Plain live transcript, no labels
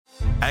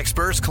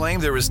Experts claim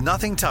there is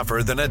nothing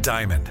tougher than a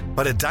diamond.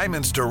 But at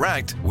Diamonds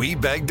Direct, we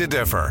beg to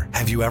differ.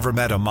 Have you ever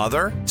met a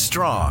mother?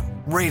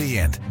 Strong,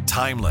 radiant,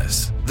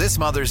 timeless. This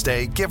Mother's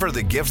Day, give her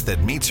the gift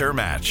that meets her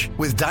match.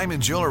 With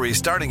diamond jewelry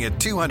starting at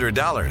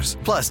 $200.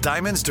 Plus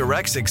Diamonds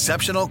Direct's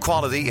exceptional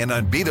quality and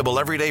unbeatable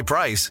everyday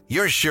price,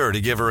 you're sure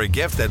to give her a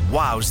gift that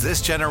wows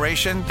this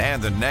generation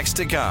and the next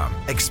to come.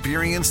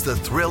 Experience the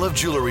thrill of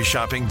jewelry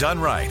shopping done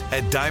right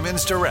at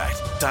Diamonds Direct.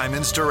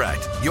 Diamonds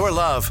Direct. Your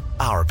love,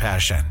 our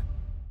passion.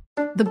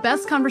 The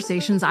best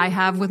conversations I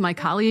have with my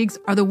colleagues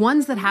are the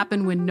ones that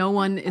happen when no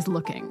one is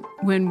looking,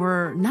 when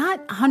we're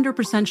not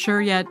 100%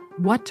 sure yet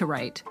what to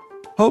write.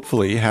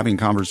 Hopefully, having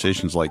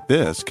conversations like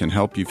this can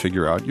help you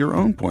figure out your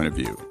own point of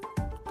view.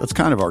 That's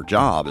kind of our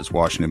job as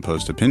Washington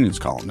Post opinions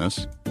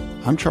columnists.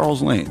 I'm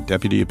Charles Lane,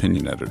 Deputy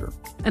Opinion Editor.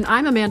 And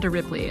I'm Amanda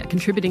Ripley, a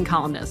contributing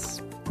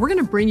columnist. We're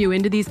going to bring you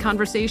into these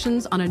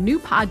conversations on a new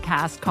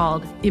podcast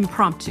called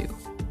Impromptu.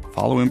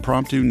 Follow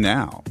Impromptu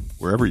now,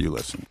 wherever you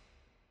listen.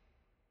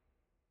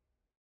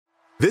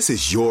 This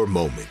is your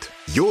moment,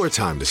 your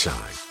time to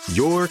shine,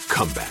 your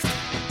comeback.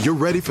 You're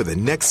ready for the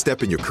next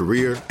step in your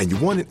career, and you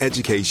want an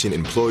education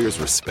employers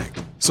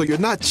respect. So you're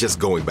not just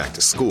going back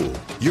to school,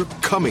 you're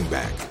coming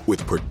back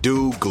with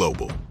Purdue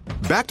Global.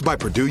 Backed by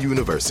Purdue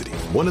University,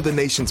 one of the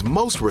nation's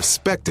most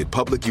respected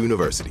public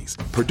universities,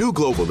 Purdue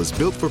Global is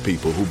built for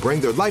people who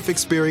bring their life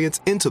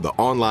experience into the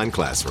online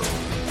classroom.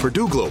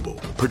 Purdue Global,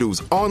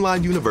 Purdue's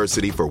online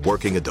university for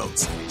working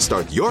adults.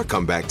 Start your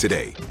comeback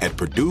today at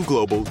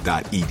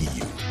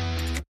purdueglobal.edu.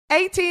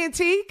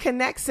 AT&T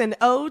connects an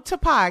ode to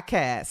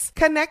podcasts.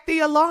 Connect the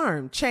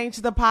alarm. Change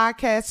the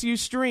podcast you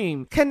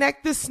stream.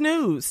 Connect the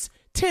snooze.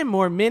 10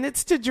 more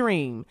minutes to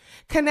dream.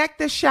 Connect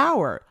the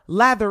shower.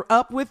 Lather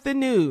up with the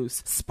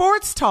news.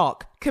 Sports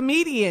talk,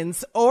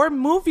 comedians, or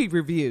movie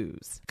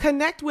reviews.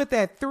 Connect with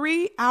that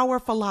 3-hour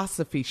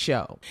philosophy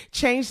show.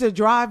 Change the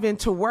drive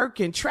into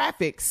work in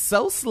traffic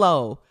so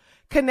slow.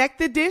 Connect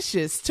the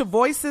dishes to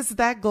voices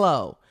that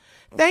glow.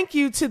 Thank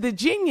you to the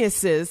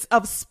geniuses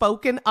of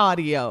spoken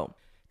audio.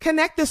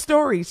 Connect the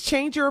stories,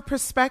 change your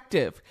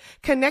perspective.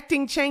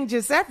 Connecting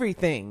changes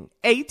everything.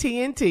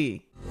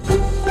 AT&T.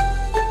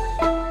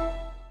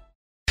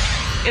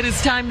 It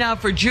is time now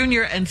for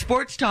Junior and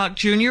Sports Talk.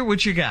 Junior,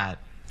 what you got?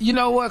 You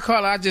know what,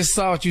 Carla? I just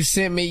saw what you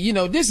sent me. You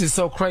know, this is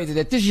so crazy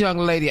that this young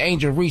lady,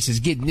 Angel Reese, is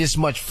getting this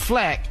much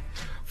flack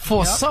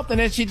for something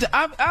that she did.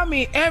 I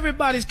mean,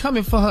 everybody's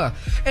coming for her.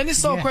 And it's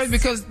so crazy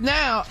because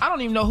now, I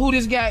don't even know who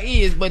this guy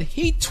is, but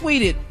he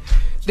tweeted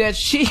that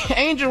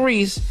Angel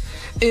Reese,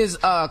 is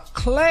a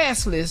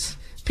classless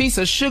piece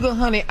of sugar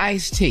honey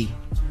iced tea.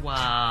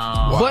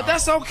 Wow. But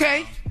that's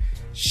okay.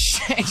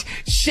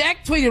 Shaq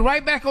tweeted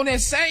right back on that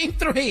same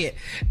thread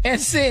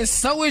and said,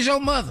 "So is your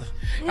mother."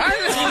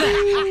 It's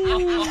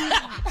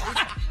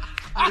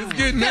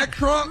getting that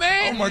crunk,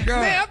 man. Oh my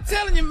God, man! I'm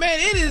telling you, man,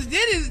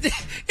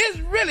 it's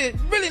really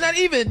not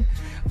even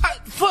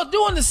for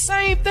doing the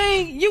same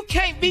thing. You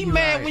can't be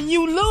mad when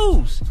you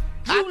lose.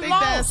 I think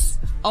that's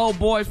old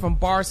boy from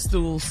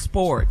Barstool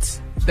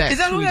Sports. Is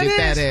that who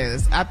that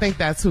is? I think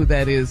that's who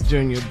that is,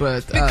 Junior.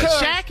 But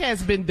Shaq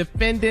has been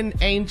defending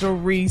Angel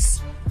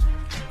Reese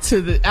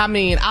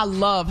I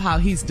love how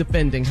he's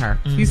defending her.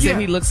 He said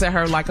he looks at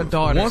her like a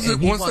daughter.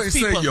 Once they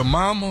say your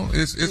mama,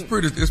 it's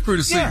pretty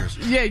serious.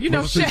 Yeah, you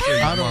know,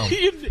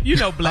 Shaq. You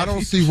know, Black. I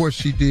don't see what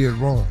she did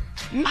wrong.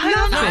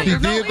 Nothing. She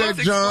did that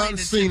John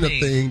Cena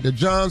thing. The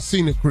John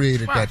Cena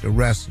created that, the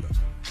wrestler.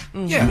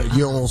 Yeah.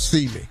 You don't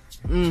see me.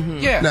 Mm-hmm.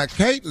 Yeah. Now,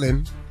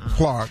 Caitlin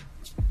Clark,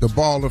 the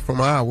baller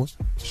from Iowa,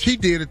 she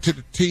did it to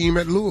the team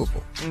at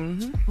Louisville.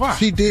 Mm-hmm. Right.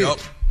 She did. Yep.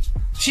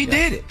 She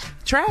did it.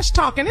 Trash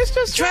talking. It's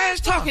just trash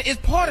talking. It's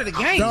part of the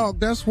game. Dog,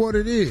 that's what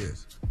it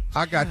is.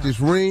 I got this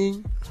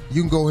ring.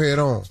 You can go head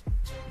on.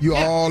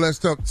 All that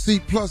stuff. See,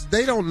 plus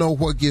they don't know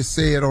what gets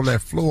said on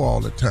that floor all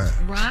the time.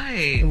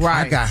 Right.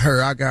 I got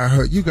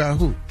her. You got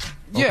who?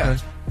 Yeah.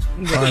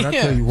 Okay. All right, I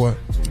tell you what.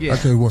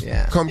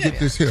 Yeah. Come get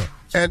this here.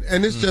 And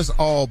it's just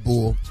all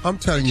bull. I'm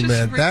telling you,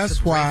 man,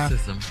 that's why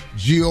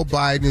Jill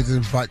Biden is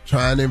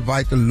trying to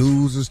invite the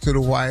losers to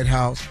the White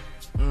House.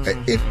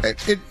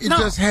 It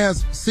just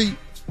has,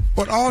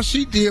 but all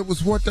she did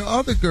was what the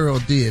other girl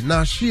did.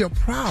 Now she a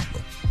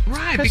problem.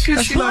 Right,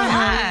 because she's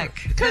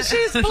black. Because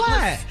she's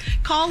black.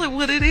 Call it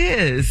what it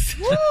is.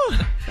 Woo.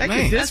 They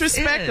can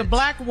disrespect a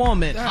black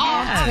woman.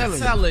 I'm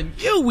telling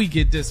you, we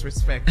get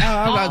disrespected.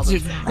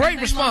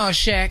 Great response,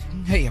 Shaq.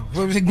 Hey, it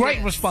was a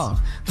great response.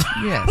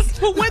 Yes.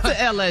 Who went to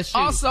LSU?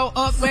 Also,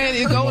 man,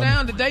 it go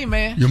down today,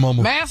 man. Your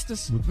mama.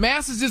 Masters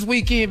this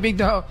weekend, big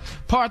dog.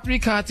 Part 3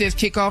 contest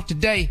kick off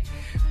today.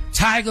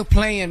 Tiger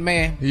playing,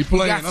 man. He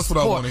playing. That's what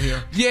I want to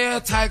hear. Yeah,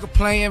 Tiger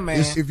playing, man.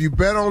 If you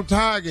bet on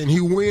Tiger and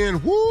he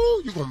win,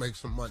 you're going to make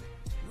some money.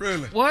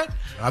 Really? What?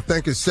 I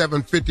think it's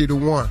 750 to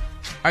 1.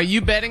 Are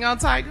you betting on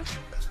Tiger?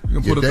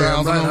 You can put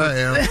 $1,000 on I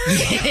am.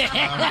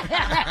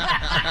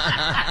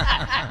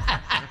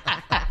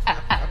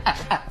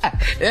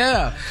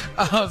 Yeah.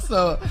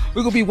 So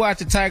we're going to be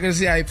watching Tiger to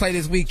see how he play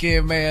this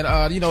weekend, man.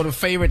 The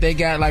favorite they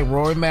got like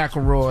Rory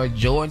McIlroy,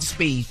 Jordan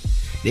Spieth.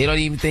 They don't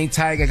even think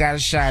Tiger got a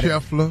shot.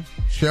 Scheffler.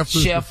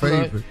 Scheffler's the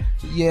favorite.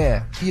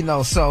 Yeah,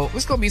 so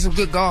it's gonna be some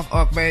good golf,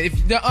 man.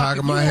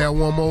 Tiger might have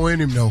one more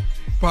in him though.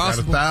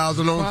 Possible. Got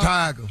 1,000 on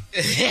Tiger.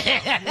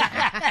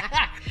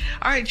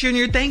 All right,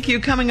 Junior, thank you.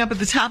 Coming up at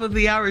the top of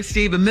the hour,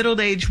 Steve, a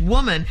middle-aged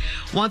woman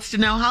wants to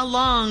know how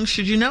long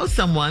should you know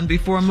someone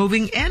before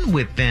moving in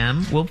with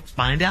them. We'll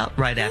find out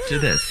right after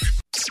this.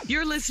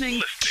 You're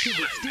listening to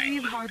the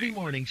Steve Harvey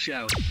Morning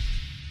Show.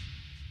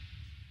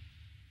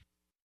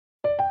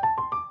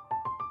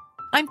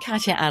 I'm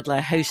Katya Adler,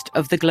 host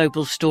of The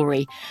Global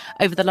Story.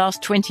 Over the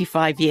last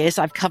 25 years,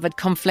 I've covered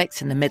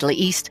conflicts in the Middle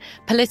East,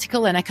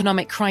 political and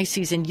economic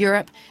crises in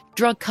Europe,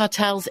 drug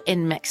cartels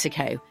in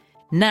Mexico.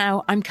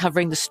 Now I'm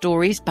covering the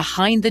stories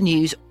behind the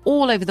news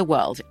all over the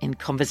world in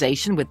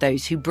conversation with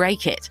those who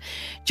break it.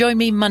 Join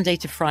me Monday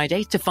to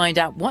Friday to find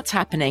out what's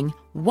happening,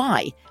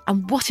 why,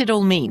 and what it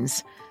all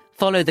means.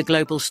 Follow The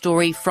Global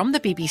Story from the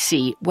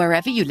BBC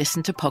wherever you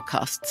listen to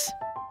podcasts.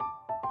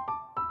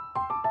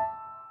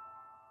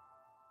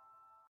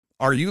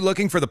 Are you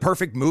looking for the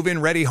perfect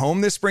move-in ready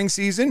home this spring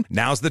season?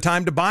 Now's the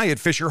time to buy at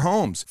Fisher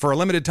Homes. For a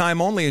limited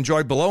time only,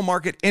 enjoy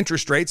below-market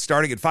interest rates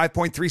starting at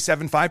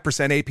 5.375%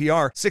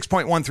 APR,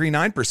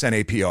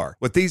 6.139% APR.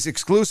 With these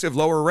exclusive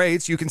lower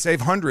rates, you can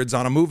save hundreds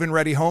on a move-in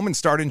ready home and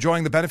start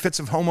enjoying the benefits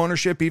of home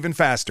ownership even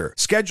faster.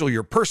 Schedule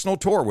your personal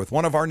tour with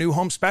one of our new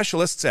home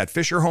specialists at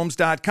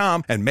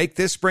FisherHomes.com and make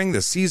this spring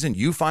the season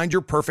you find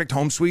your perfect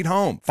home sweet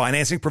home.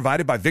 Financing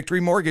provided by Victory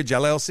Mortgage,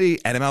 LLC,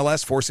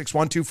 NMLS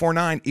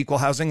 461249, Equal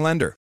Housing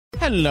Lender.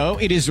 Hello,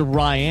 it is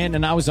Ryan,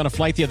 and I was on a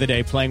flight the other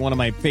day playing one of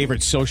my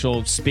favorite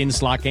social spin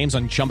slot games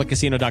on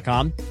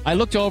ChumbaCasino.com. I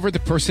looked over at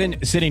the person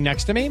sitting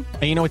next to me,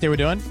 and you know what they were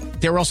doing?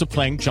 They were also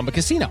playing Chumba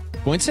Casino.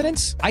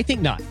 Coincidence? I think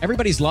not.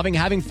 Everybody's loving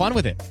having fun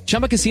with it.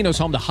 Chumba Casino is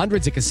home to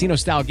hundreds of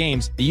casino-style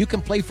games that you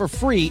can play for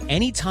free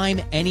anytime,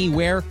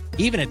 anywhere,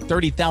 even at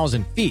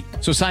 30,000 feet.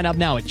 So sign up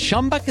now at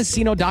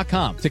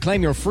ChumbaCasino.com to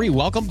claim your free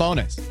welcome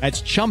bonus.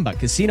 That's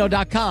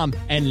ChumbaCasino.com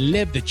and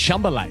live the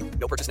Chumba life.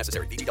 No purchase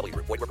necessary. VGW.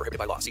 Void where prohibited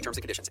by law. See terms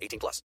and conditions.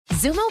 18+.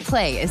 Xumo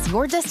Play is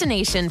your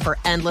destination for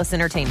endless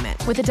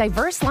entertainment. With a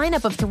diverse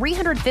lineup of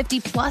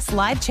 350+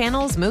 live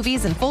channels,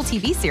 movies, and full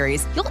TV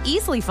series, you'll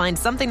easily find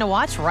something to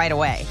watch right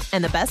away.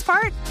 And the best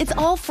part? It's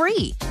all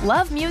free.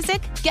 Love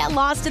music? Get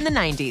lost in the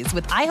 90s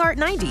with iHeart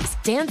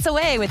 90s. Dance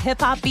away with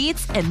hip-hop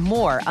beats and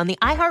more on the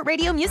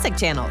iHeartRadio music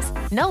channels.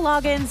 No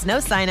logins, no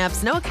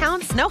signups, no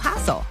accounts, no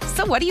hassle.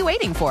 So what are you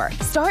waiting for?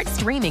 Start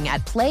streaming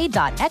at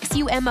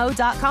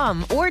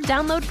play.xumo.com or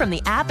download from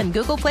the app and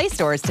Google Play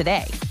stores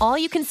today. All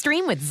you can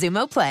stream with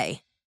Xumo Play.